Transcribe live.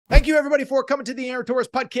Thank you, everybody, for coming to the Aaron Torres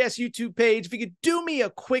Podcast YouTube page. If you could do me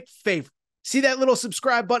a quick favor, see that little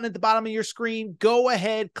subscribe button at the bottom of your screen? Go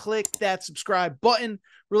ahead, click that subscribe button.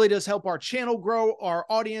 Really does help our channel grow, our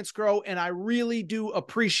audience grow, and I really do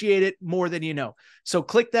appreciate it more than you know. So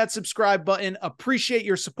click that subscribe button. Appreciate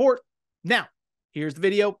your support. Now, here's the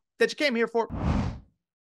video that you came here for. All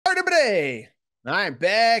right, everybody. I'm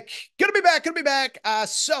back. Gonna be back.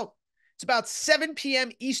 So it's about 7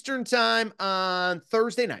 p.m. Eastern time on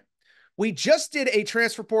Thursday night. We just did a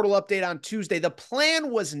transfer portal update on Tuesday. The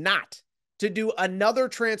plan was not to do another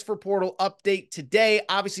transfer portal update today.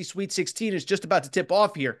 Obviously, Sweet 16 is just about to tip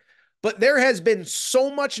off here, but there has been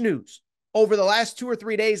so much news over the last 2 or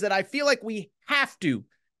 3 days that I feel like we have to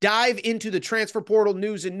dive into the transfer portal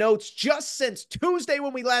news and notes. Just since Tuesday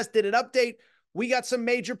when we last did an update, we got some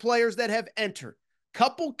major players that have entered.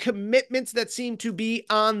 Couple commitments that seem to be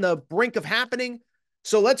on the brink of happening.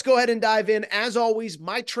 So let's go ahead and dive in. As always,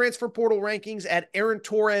 my transfer portal rankings at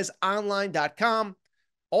AaronTorresOnline.com.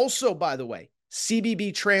 Also, by the way,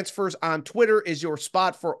 CBB Transfers on Twitter is your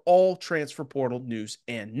spot for all transfer portal news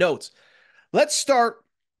and notes. Let's start,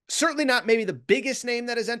 certainly not maybe the biggest name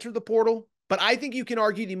that has entered the portal, but I think you can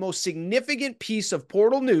argue the most significant piece of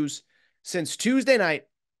portal news since Tuesday night.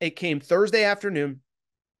 It came Thursday afternoon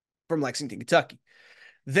from Lexington, Kentucky.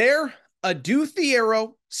 There, Adou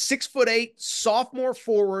Thiero, 6'8", sophomore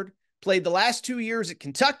forward, played the last 2 years at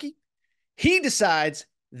Kentucky. He decides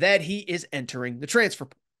that he is entering the transfer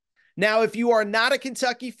portal. Now, if you are not a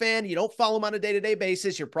Kentucky fan, you don't follow him on a day-to-day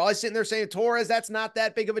basis, you're probably sitting there saying, Torres, that's not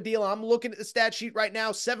that big of a deal. I'm looking at the stat sheet right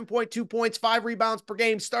now, 7.2 points, 5 rebounds per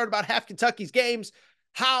game, started about half Kentucky's games.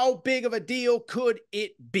 How big of a deal could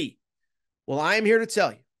it be? Well, I am here to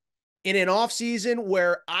tell you, in an offseason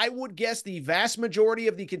where I would guess the vast majority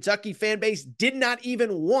of the Kentucky fan base did not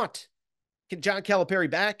even want John Calipari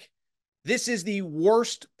back, this is the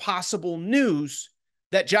worst possible news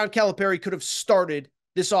that John Calipari could have started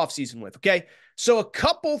this offseason with, okay? So a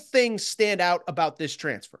couple things stand out about this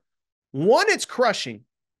transfer. One, it's crushing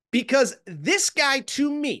because this guy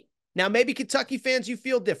to me, now maybe Kentucky fans, you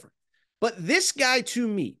feel different, but this guy to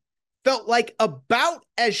me felt like about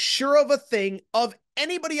as sure of a thing of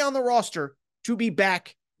anybody on the roster to be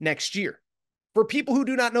back next year. For people who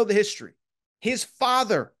do not know the history, his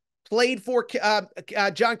father played for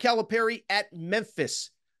John Calipari at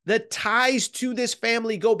Memphis. The ties to this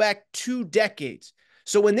family go back 2 decades.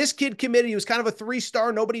 So when this kid committed, he was kind of a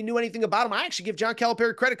 3-star. Nobody knew anything about him. I actually give John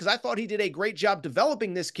Calipari credit because I thought he did a great job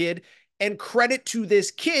developing this kid, and credit to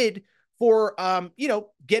this kid for,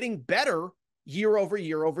 getting better year over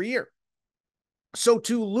year over year. So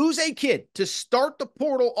to lose a kid to start the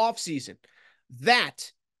portal offseason,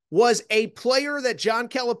 that was a player that John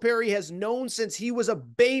Calipari has known since he was a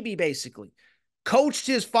baby, basically. Coached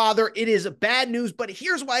his father. It is bad news, but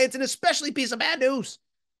here's why it's an especially piece of bad news.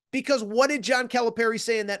 Because what did John Calipari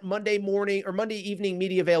say in that Monday morning or Monday evening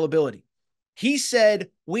media availability? He said,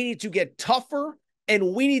 we need to get tougher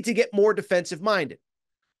and we need to get more defensive minded.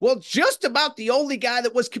 Well, just about the only guy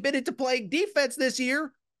that was committed to playing defense this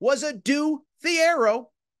year was Adou Thiero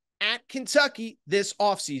at Kentucky this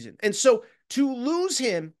offseason. And so to lose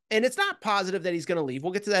him, and it's not positive that he's going to leave.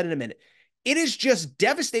 We'll get to that in a minute. It is just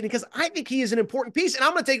devastating because I think he is an important piece. And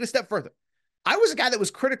I'm going to take it a step further. I was a guy that was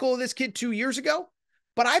critical of this kid 2 years ago,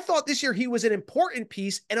 but I thought this year he was an important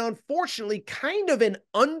piece and unfortunately kind of an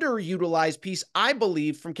underutilized piece, I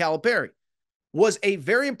believe, from Calipari. Was a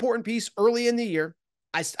very important piece early in the year.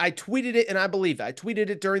 I tweeted it and I believe it. I tweeted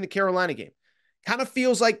it during the Carolina game. Kind of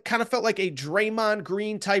felt like a Draymond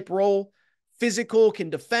Green type role. Physical, can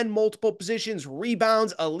defend multiple positions,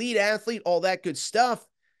 rebounds, elite athlete, all that good stuff.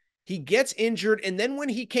 He gets injured, and then when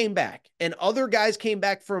he came back, and other guys came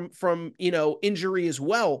back from injury as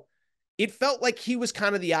well, it felt like he was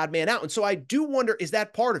kind of the odd man out. And so I do wonder, is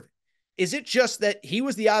that part of it? Is it just that he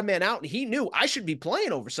was the odd man out and he knew I should be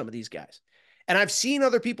playing over some of these guys? And I've seen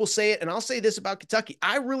other people say it, and I'll say this about Kentucky.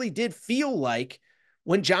 I really did feel like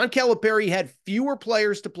when John Calipari had fewer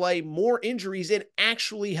players to play, more injuries, it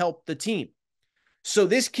actually helped the team. So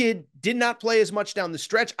this kid did not play as much down the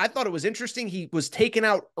stretch. I thought it was interesting. He was taken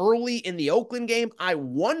out early in the Oakland game. I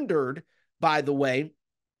wondered, by the way,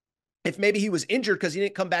 if maybe he was injured because he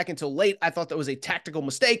didn't come back until late. I thought that was a tactical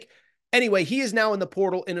mistake. Anyway, he is now in the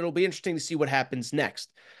portal, and it'll be interesting to see what happens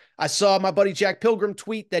next. I saw my buddy Jack Pilgrim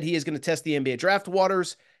tweet that he is going to test the NBA draft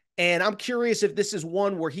waters. And I'm curious if this is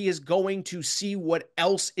one where he is going to see what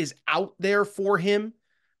else is out there for him.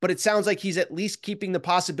 But it sounds like he's at least keeping the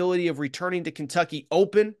possibility of returning to Kentucky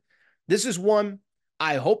open. This is one,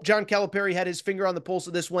 I hope John Calipari had his finger on the pulse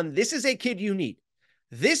of this one. This is a kid you need.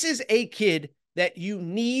 This is a kid that you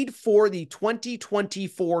need for the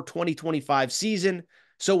 2024-2025 season.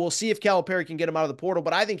 So we'll see if Calipari can get him out of the portal,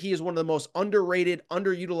 but I think he is one of the most underrated,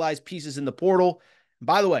 underutilized pieces in the portal.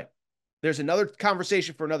 By the way, there's another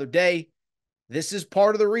conversation for another day. This is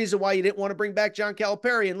part of the reason why you didn't want to bring back John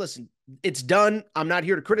Calipari. And listen, it's done. I'm not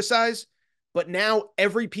here to criticize, but now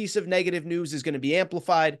every piece of negative news is going to be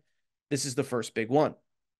amplified. This is the first big one.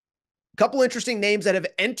 A couple interesting names that have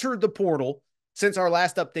entered the portal since our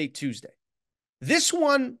last update Tuesday. This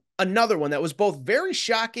one, another one that was both very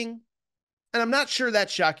shocking, and I'm not sure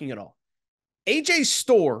that's shocking at all. AJ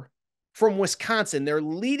Storr from Wisconsin, their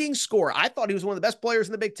leading scorer. I thought he was one of the best players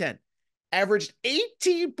in the Big Ten. Averaged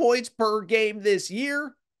 18 points per game this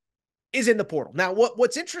year, is in the portal. Now,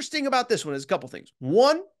 what's interesting about this one is a couple things.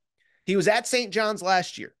 One, he was at St. John's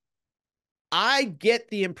last year. I get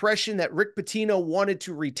the impression that Rick Pitino wanted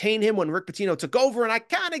to retain him when Rick Pitino took over, and I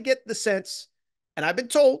kind of get the sense, and I've been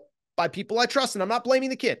told by people I trust, and I'm not blaming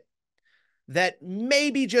the kid, that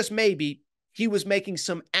maybe, just maybe, he was making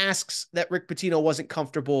some asks that Rick Pitino wasn't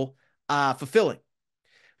comfortable fulfilling.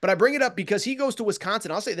 But I bring it up because he goes to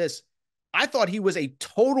Wisconsin. I'll say this. I thought he was a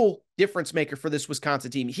total difference maker for this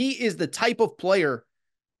Wisconsin team. He is the type of player,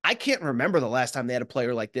 I can't remember the last time they had a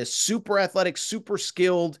player like this. Super athletic, super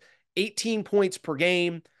skilled, 18 points per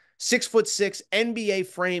game, 6'6", NBA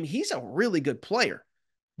frame. He's a really good player.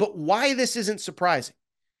 But why this isn't surprising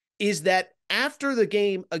is that after the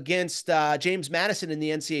game against James Madison in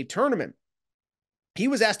the NCAA tournament, he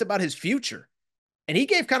was asked about his future. And he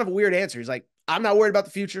gave kind of a weird answer. He's like, I'm not worried about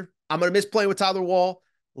the future. I'm going to miss playing with Tyler Wall.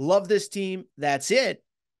 Love this team. That's it.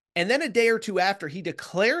 And then a day or two after, he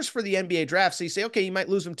declares for the NBA draft. So you say, okay, you might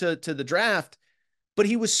lose him to the draft. But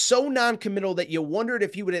he was so non-committal that you wondered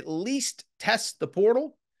if he would at least test the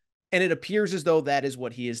portal. And it appears as though that is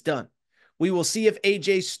what he has done. We will see if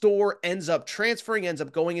AJ Storr ends up transferring, ends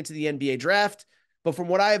up going into the NBA draft. But from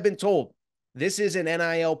what I have been told, this is an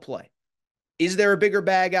NIL play. Is there a bigger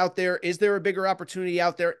bag out there? Is there a bigger opportunity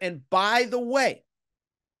out there? And by the way,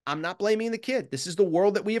 I'm not blaming the kid. This is the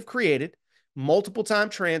world that we have created. Multiple time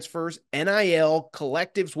transfers, NIL,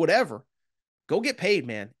 collectives, whatever. Go get paid,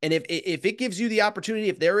 man. And if it gives you the opportunity,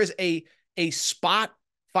 if there is a spot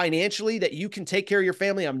financially that you can take care of your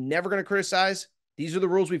family, I'm never going to criticize. These are the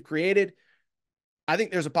rules we've created. I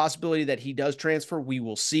think there's a possibility that he does transfer. We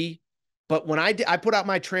will see. But when I put out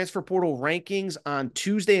my transfer portal rankings on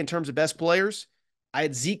Tuesday in terms of best players, I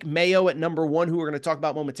had Zeke Mayo at number 1, who we're going to talk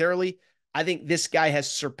about momentarily. I think this guy has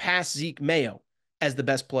surpassed Zeke Mayo as the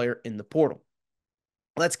best player in the portal.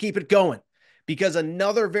 Let's keep it going because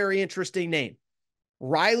another very interesting name,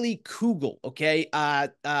 Riley Kugel, okay,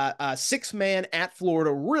 6-man at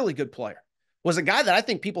Florida, really good player, was a guy that I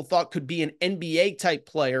think people thought could be an NBA type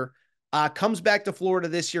player, comes back to Florida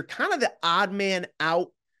this year, kind of the odd man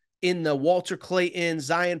out in the Walter Clayton,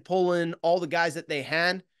 Zion Pullen, all the guys that they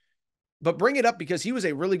had. But bring it up because he was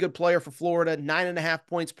a really good player for Florida, 9.5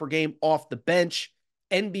 points per game off the bench,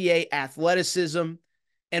 NBA athleticism.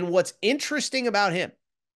 And what's interesting about him,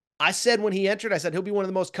 I said when he entered, I said he'll be one of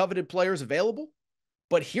the most coveted players available.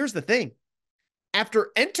 But here's the thing.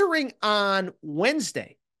 After entering on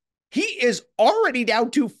Wednesday, he is already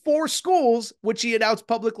down to 4 schools, which he announced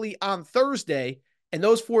publicly on Thursday. And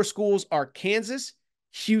those 4 schools are Kansas,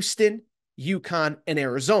 Houston, UConn, and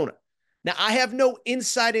Arizona. Now, I have no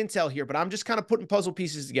inside intel here, but I'm just kind of putting puzzle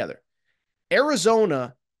pieces together.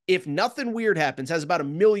 Arizona, if nothing weird happens, has about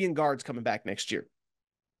 1 million guards coming back next year.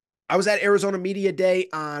 I was at Arizona Media Day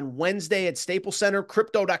on Wednesday at Staples Center,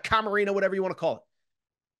 Crypto.com Arena, whatever you want to call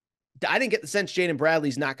it. I didn't get the sense Jaden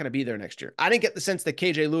Bradley's not going to be there next year. I didn't get the sense that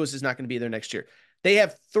KJ Lewis is not going to be there next year. They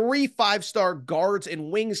have 3 5-star guards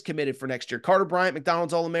and wings committed for next year. Carter Bryant,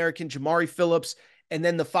 McDonald's All-American, Jamari Phillips, and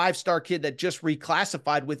then the 5-star kid that just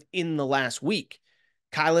reclassified within the last week.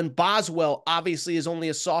 Kylan Boswell obviously is only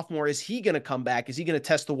a sophomore. Is he going to come back? Is he going to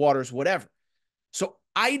test the waters? Whatever. So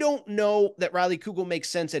I don't know that Riley Kugel makes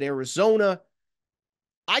sense at Arizona.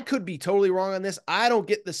 I could be totally wrong on this. I don't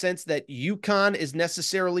get the sense that UConn is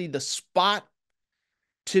necessarily the spot.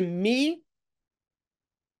 To me,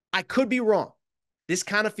 I could be wrong. This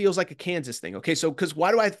kind of feels like a Kansas thing. Okay, so because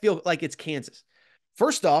why do I feel like it's Kansas?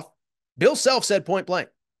 First off, Bill Self said point blank,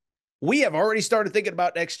 we have already started thinking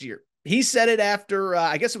about next year. He said it after,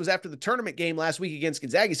 I guess it was after the tournament game last week against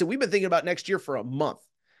Gonzaga. He said, we've been thinking about next year for a month.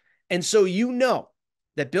 And so you know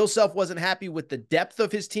that Bill Self wasn't happy with the depth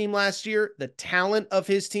of his team last year, the talent of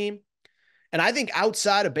his team. And I think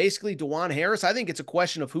outside of basically DeJuan Harris, I think it's a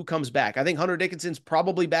question of who comes back. I think Hunter Dickinson's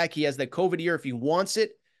probably back. He has that COVID year if he wants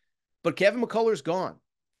it. But Kevin McCullough's gone.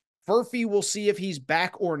 Furphy, we'll see if he's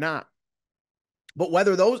back or not. But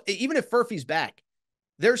whether those, even if Furphy's back,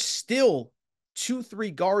 there's still 2,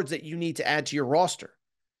 3 guards that you need to add to your roster.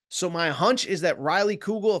 So my hunch is that Riley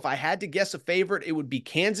Kugel, if I had to guess a favorite, it would be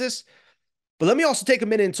Kansas. But let me also take a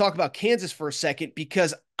minute and talk about Kansas for a second,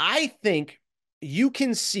 because I think you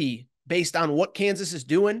can see, based on what Kansas is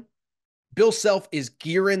doing, Bill Self is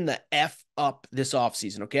gearing the F up this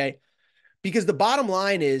offseason, okay? Because the bottom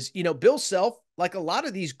line is, Bill Self, like a lot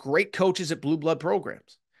of these great coaches at blue blood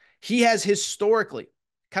programs, he has historically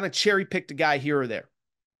kind of cherry-picked a guy here or there.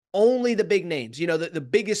 Only the big names, the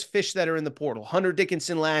biggest fish that are in the portal. Hunter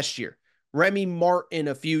Dickinson last year, Remy Martin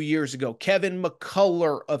a few years ago, Kevin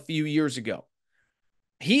McCullough a few years ago.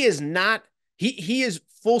 He is not, he is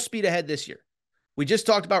full speed ahead this year. We just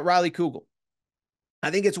talked about Riley Kugel.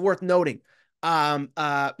 I think it's worth noting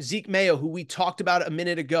Zeke Mayo, who we talked about a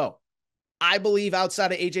minute ago. I believe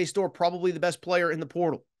outside of AJ Storr, probably the best player in the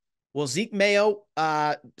portal. Well, Zeke Mayo,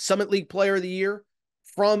 Summit League Player of the Year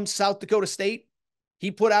from South Dakota State. He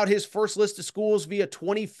put out his first list of schools via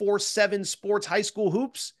 24/7 Sports High School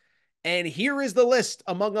Hoops. And here is the list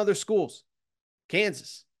among other schools: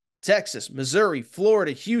 Kansas, Texas, Missouri,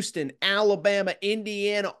 Florida, Houston, Alabama,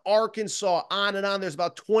 Indiana, Arkansas, on and on. There's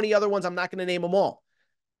about 20 other ones. I'm not going to name them all.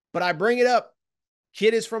 But I bring it up.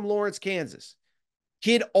 Kid is from Lawrence, Kansas.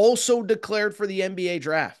 Kid also declared for the NBA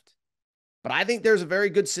draft. But I think there's a very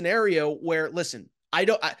good scenario where, listen, I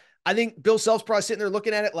think Bill Self's probably sitting there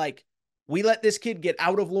looking at it like, we let this kid get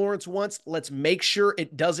out of Lawrence once. Let's make sure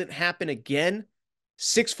it doesn't happen again.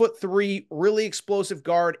 6'3", really explosive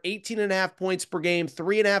guard, 18.5 points per game,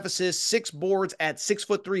 3.5 assists, 6 boards at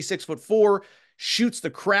 6'3", 6'4", shoots the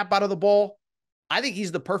crap out of the ball. I think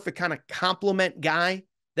he's the perfect kind of complement guy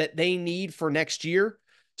that they need for next year.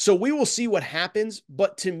 So we will see what happens.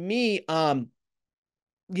 But to me, I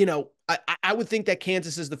would think that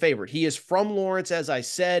Kansas is the favorite. He is from Lawrence, as I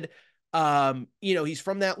said. He's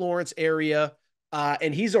from that Lawrence area,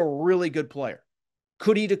 and he's a really good player.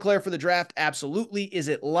 Could he declare for the draft? Absolutely. Is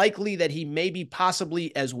it likely that he maybe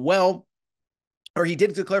possibly as well, or he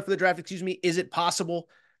did declare for the draft, excuse me. Is it possible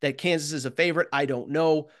that Kansas is a favorite? I don't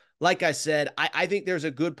know. Like I said, I think there's a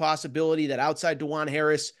good possibility that outside DeJuan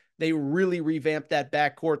Harris, they really revamp that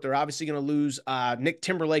backcourt. They're obviously going to lose Nick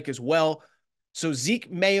Timberlake as well. So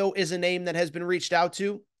Zeke Mayo is a name that has been reached out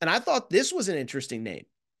to. And I thought this was an interesting name.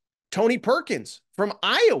 Tony Perkins from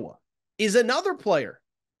Iowa is another player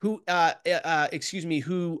who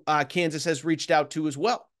Kansas has reached out to as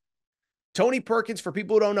well. Tony Perkins, for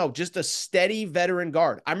people who don't know, just a steady veteran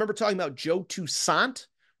guard. I remember talking about Joe Toussaint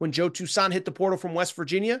when Joe Toussaint hit the portal from West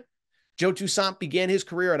Virginia. Joe Toussaint began his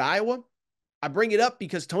career at Iowa. I bring it up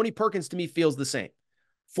because Tony Perkins to me feels the same.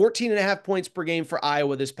 14.5 points per game for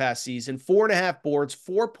Iowa this past season, 4.5 boards,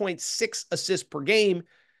 4.6 assists per game.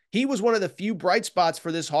 He was one of the few bright spots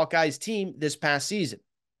for this Hawkeyes team this past season.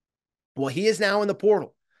 Well, he is now in the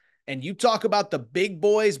portal. And you talk about the big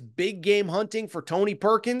boys, big game hunting for Tony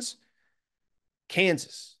Perkins.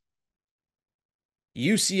 Kansas,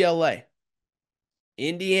 UCLA,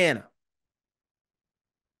 Indiana,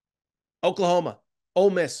 Oklahoma,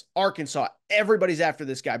 Ole Miss, Arkansas. Everybody's after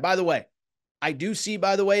this guy. By the way, I do see,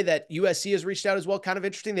 that USC has reached out as well. Kind of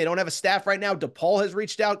interesting. They don't have a staff right now. DePaul has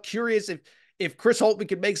reached out. Curious if Chris Holtmann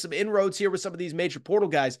could make some inroads here with some of these major portal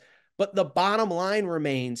guys. But the bottom line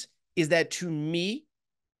remains is that, to me,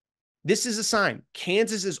 this is a sign.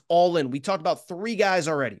 Kansas is all in. We talked about 3 guys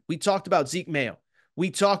already. We talked about Zeke Mayo.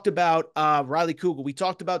 We talked about Riley Kugel. We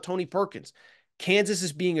talked about Tony Perkins. Kansas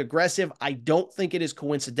is being aggressive. I don't think it is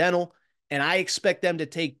coincidental. And I expect them to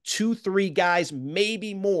take 2, 3 guys,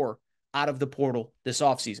 maybe more, out of the portal this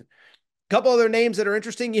offseason. A couple other names that are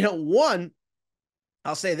interesting. One,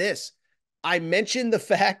 I'll say this. I mentioned the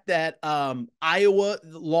fact that Iowa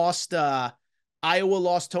lost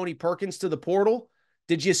Tony Perkins to the portal.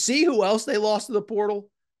 Did you see who else they lost to the portal?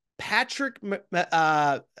 I'm tripping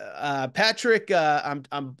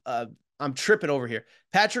over here.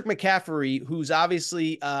 Patrick McCaffery, who's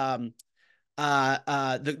obviously the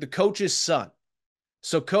coach's son.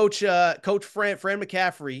 So Coach Fran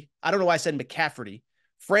McCaffery, I don't know why I said McCafferty.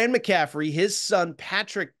 Fran McCaffery, his son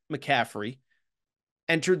Patrick McCaffery,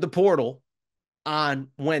 entered the portal on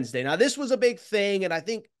Wednesday. Now, this was a big thing, and I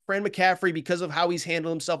think Fran McCaffery, because of how he's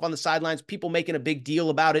handled himself on the sidelines, people making a big deal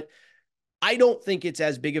about it. I don't think it's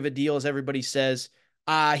as big of a deal as everybody says.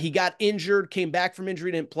 He got injured, came back from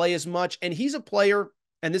injury, didn't play as much, and he's a player,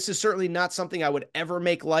 and this is certainly not something I would ever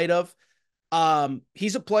make light of.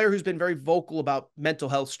 He's a player who's been very vocal about mental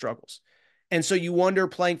health struggles. And so you wonder,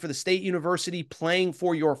 playing for the state university, playing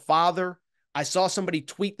for your father. I saw somebody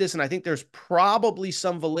tweet this, and I think there's probably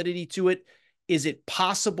some validity to it. Is it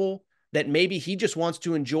possible that maybe he just wants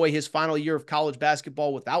to enjoy his final year of college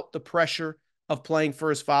basketball without the pressure of playing for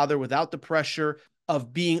his father, without the pressure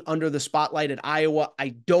of being under the spotlight at Iowa? I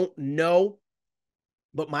don't know,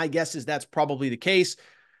 but my guess is that's probably the case.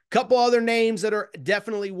 Couple other names that are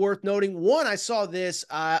definitely worth noting. One, I saw this,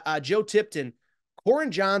 Joe Tipton.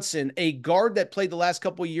 Corin Johnson, a guard that played the last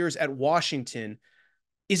couple of years at Washington,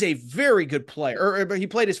 is a very good player. Or he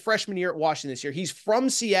played his freshman year at Washington this year. He's from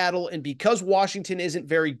Seattle, and because Washington isn't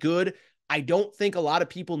very good, I don't think a lot of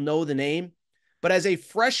people know the name. But as a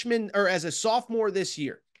freshman, or as a sophomore this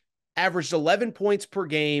year, averaged 11 points per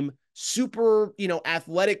game, super,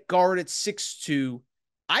 athletic guard at 6'2".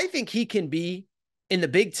 I think he can be, in the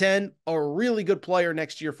Big Ten, a really good player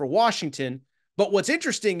next year for Washington. But what's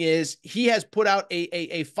interesting is he has put out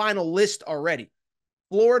a final list already.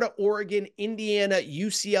 Florida, Oregon, Indiana,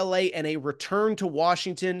 UCLA, and a return to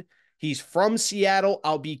Washington. He's from Seattle.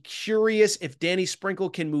 I'll be curious if Danny Sprinkle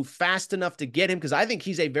can move fast enough to get him, because I think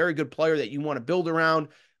he's a very good player that you want to build around.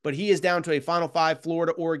 But he is down to a Final Five: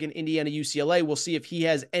 Florida, Oregon, Indiana, UCLA. We'll see if he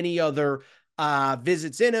has any other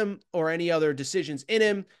visits in him or any other decisions in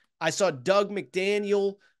him. I saw Doug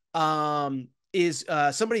McDaniel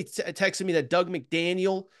somebody texted me that Doug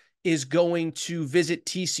McDaniel is going to visit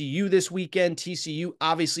TCU this weekend. TCU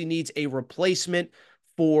obviously needs a replacement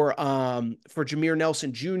for Jameer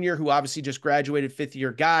Nelson Jr., who obviously just graduated,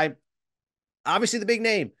 fifth-year guy. Obviously the big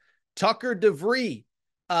name, Tucker DeVries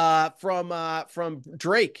from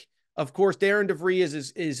Drake. Of course, Darren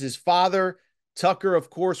DeVries is his father. Tucker,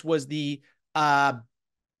 of course, was the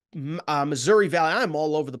Missouri Valley. I'm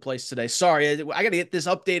all over the place today. Sorry. I got to get this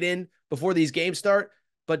update in before these games start.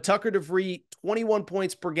 But Tucker DeVries, 21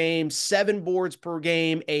 points per game, 7 boards per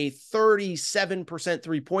game, a 37%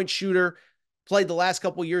 three-point shooter. Played the last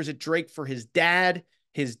couple of years at Drake for his dad.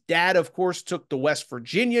 His dad, of course, took the West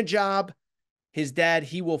Virginia job.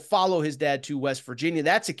 He will follow his dad to West Virginia.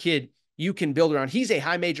 That's a kid you can build around. He's a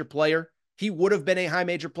high major player. He would have been a high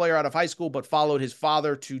major player out of high school, but followed his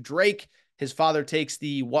father to Drake. His father takes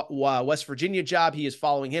the West Virginia job. He is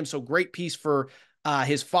following him. So great piece for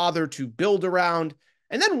his father to build around.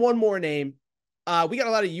 And then one more name. We got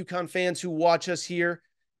a lot of UConn fans who watch us here,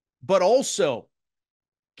 but also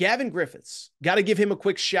Gavin Griffiths. Got to give him a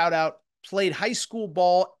quick shout out. Played high school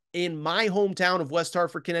ball in my hometown of West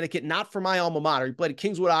Hartford, Connecticut, not for my alma mater. He played at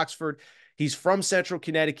Kingswood, Oxford. He's from Central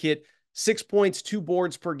Connecticut. 6 points, 2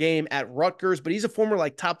 boards per game at Rutgers, but he's a former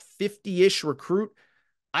top 50-ish recruit.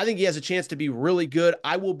 I think he has a chance to be really good.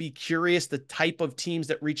 I will be curious the type of teams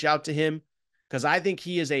that reach out to him, because I think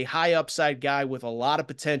he is a high upside guy with a lot of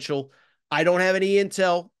potential. I don't have any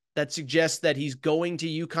intel that suggests that he's going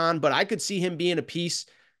to UConn, but I could see him being a piece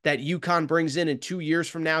that UConn brings in 2 years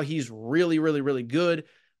from now. He's really, really, really good.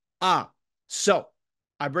 So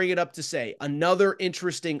I bring it up to say another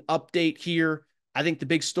interesting update here. I think the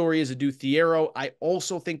big story is Adou Thiero. I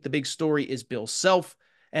also think the big story is Bill Self.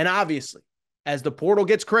 And obviously, as the portal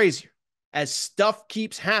gets crazier, as stuff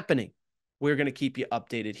keeps happening, we're going to keep you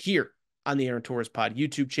updated here on the Aaron Torres Pod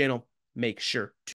YouTube channel. Make sure to